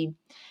just gonna be.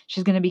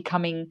 She's gonna be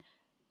coming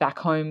back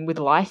home with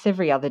lice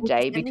every other Well,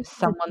 day and because this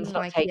is the someone's thing,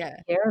 not like, taking yeah,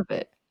 care of yeah,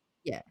 it.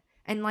 yeah.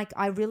 And like,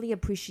 I really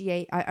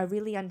appreciate, I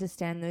really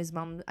understand those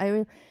mums.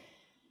 I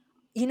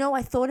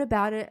thought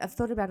about it. I've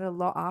thought about it a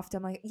lot after.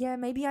 I'm like, yeah,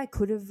 maybe I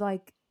could have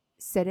like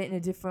said it in a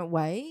different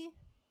way.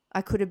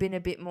 I could have been a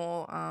bit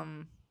more,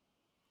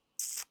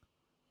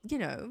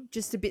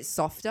 just a bit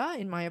softer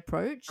in my A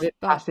approach. bit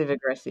passive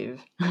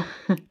aggressive.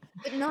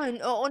 But no,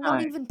 or No,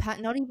 not even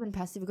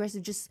passive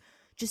aggressive. Just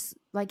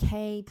like,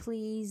 hey,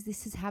 please,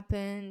 this has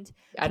happened.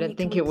 I don't Can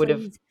think we it would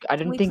have. please I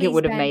can don't we think it please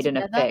would have band made an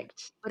together?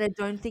 effect. But I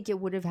don't think it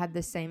would have had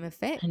the same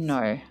effect.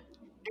 No.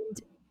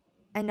 And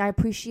and I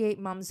appreciate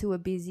mums who are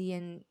busy,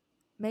 and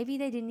maybe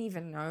they didn't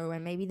even know,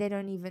 and maybe they're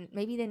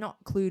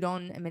not clued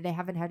on. I mean,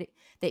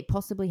 they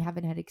possibly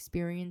haven't had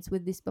experience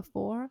with this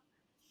before.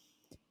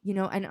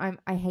 And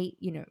I hate,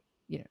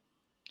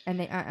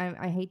 and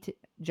I hate to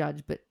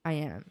judge, but I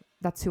am.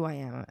 That's who I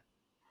am.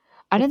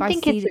 I If don't I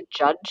think see it's a that,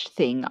 judge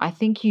thing. I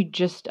think you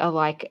just are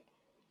like,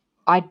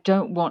 I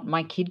don't want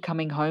my kid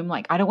coming home.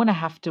 Like, I don't want to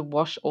have to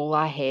wash all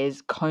our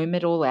hairs, comb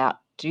it all out,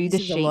 do this the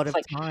is a lot sheets. of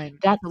Like, time.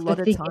 It's a that's the lot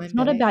of thing. It's time,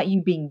 not babe. about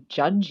you being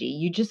judgy.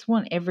 You just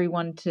want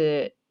everyone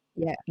to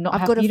Yeah, not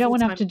I've have, got a you don't full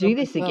want to have time to job do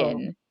as this well.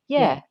 again.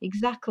 Yeah, Yeah,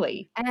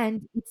 exactly.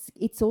 and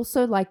it's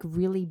also like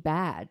really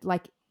bad.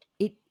 Like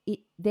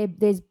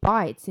there's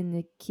bites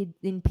in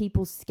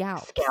people's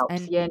scalps, Scalps.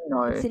 and Yeah,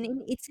 no. it's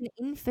an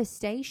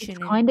infestation.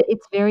 And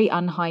It's very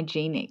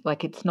unhygienic.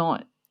 Like, it's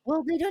not.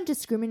 well, they don't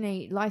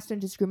discriminate. Lice don't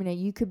discriminate.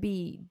 You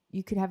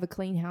could have a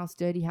clean house,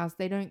 dirty house.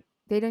 They don't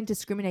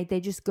discriminate.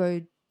 They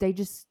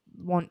just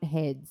want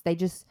heads. They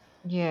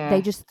Yeah.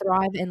 just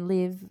thrive and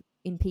live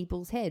in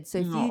people's heads. So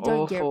if Oh, you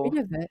don't get rid awful.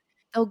 of it,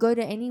 they'll go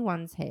to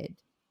anyone's head,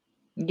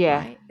 Yeah.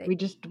 right? We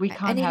And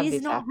can't it have is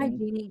this not happen.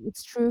 hygienic.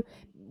 It's true.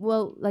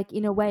 Well, like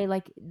in a way,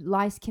 like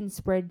lice can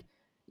spread.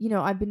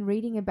 I've been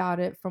reading about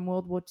it from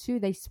World War II.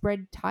 They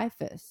spread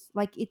typhus.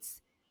 Like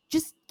it's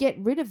just get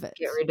rid of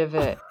Get it. rid of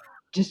it.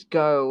 Just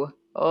go.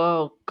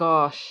 Oh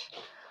gosh.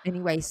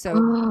 Anyway, so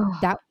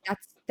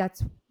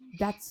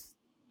that's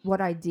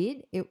what I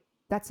did.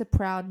 That's a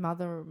proud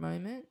mother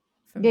moment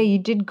for Yeah, me. you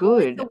did Oh,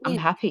 it's a good. I'm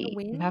win. It's a happy. I'm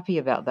win happy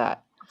about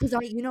that. because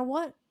you know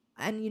what?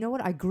 And you know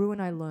what? I grew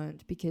and I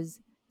learned because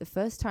the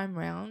first time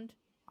round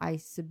I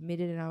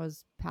submitted and I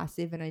was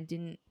passive and I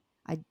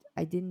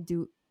I didn't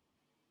do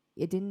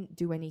it didn't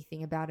do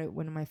anything about it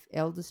when my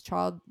eldest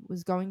child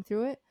was going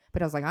through it.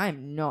 But I was like, I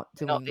am not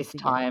Not doing this this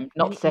again. time. And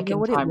Not you know second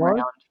what it time was?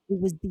 round.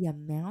 It was the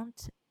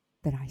amount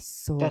that I That's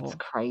saw in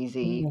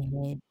crazy.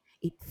 the head.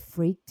 It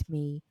freaked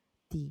me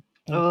the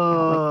F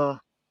out. Like, Oh,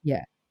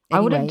 yeah.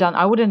 Anyway,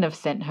 I wouldn't have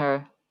sent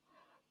her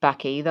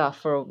back either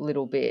for a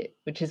little bit,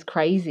 which is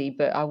crazy,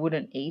 but I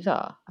wouldn't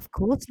either. of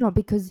course not,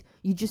 because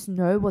you just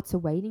know what's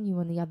awaiting you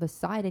on the other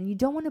side, and you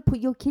don't want to put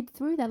your kid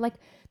through that. Like,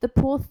 the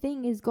poor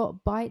thing has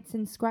got bites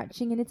and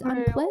scratching, and it's Oh,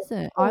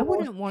 unpleasant. I poor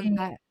wouldn't want thing.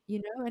 that,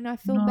 and I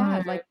feel No.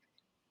 bad. Like,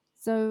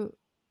 so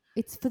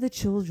It's for the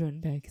children,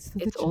 Beck. It's for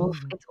the It's all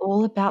children. it's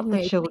all about the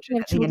Anyway, children speaking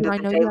of at the end children, of I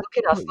the know day. you have Look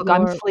to at us. put Look,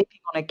 I'm your sleeping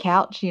on a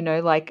couch,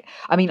 like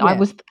I mean, I yeah.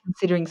 was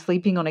considering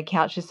sleeping on a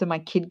couch just so my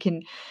kid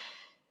can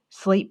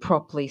sleep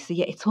properly. So,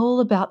 yeah, it's all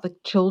about the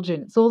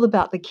children. It's all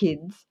about the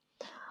kids.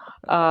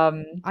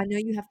 Um, I know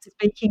you have to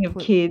speaking of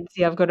put kids,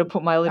 yeah, I've gotta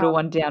put my little um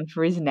one down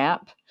for his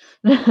nap.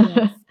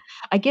 yes,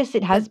 I guess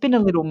it but has been a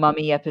little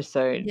mummy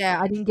episode.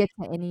 yeah, I didn't get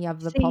to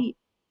See,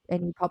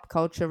 any pop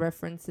culture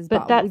references, but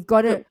but that we've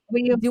got but to.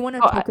 We we've do want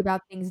to got talk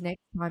about things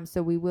next time,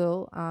 so we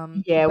will.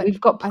 yeah, But we've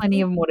got I plenty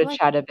think of I more to feel like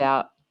chat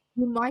about.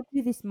 we might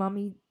do this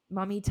mummy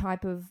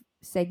type of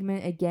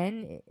segment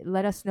again.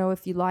 Let us know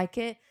if you like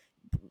it.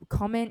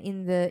 Comment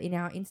in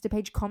our Insta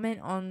page. Comment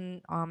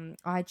on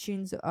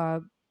iTunes,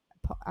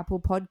 Apple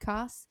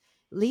Podcasts.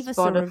 Leave us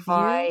a review.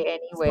 Spotify,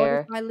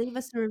 anywhere. Spotify. Leave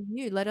us a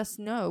review. Let us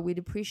know. We'd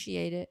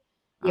appreciate it.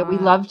 Yeah, we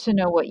Uh, love to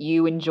know what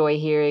you enjoy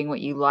hearing,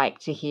 what you like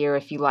to hear,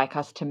 if you like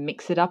us to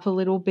mix it up a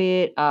little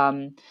bit.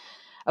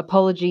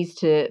 Apologies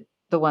to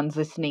the ones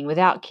listening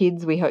without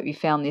kids. We hope you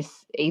found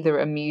this either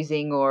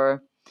amusing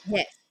or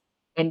yes.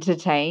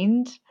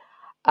 entertained.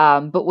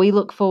 But we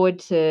look forward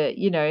to,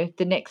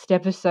 the next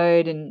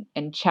episode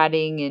and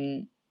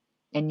chatting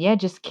and yeah,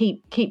 just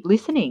keep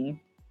listening.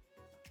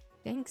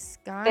 Thanks,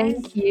 guys.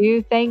 Thank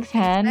you. Thanks, Thanks,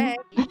 Han. Beck.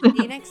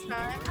 See you next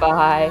time.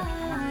 Bye. Bye.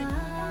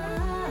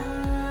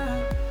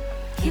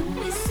 Can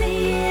we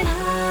say it?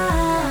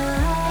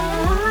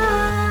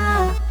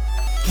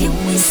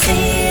 Can we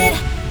say it?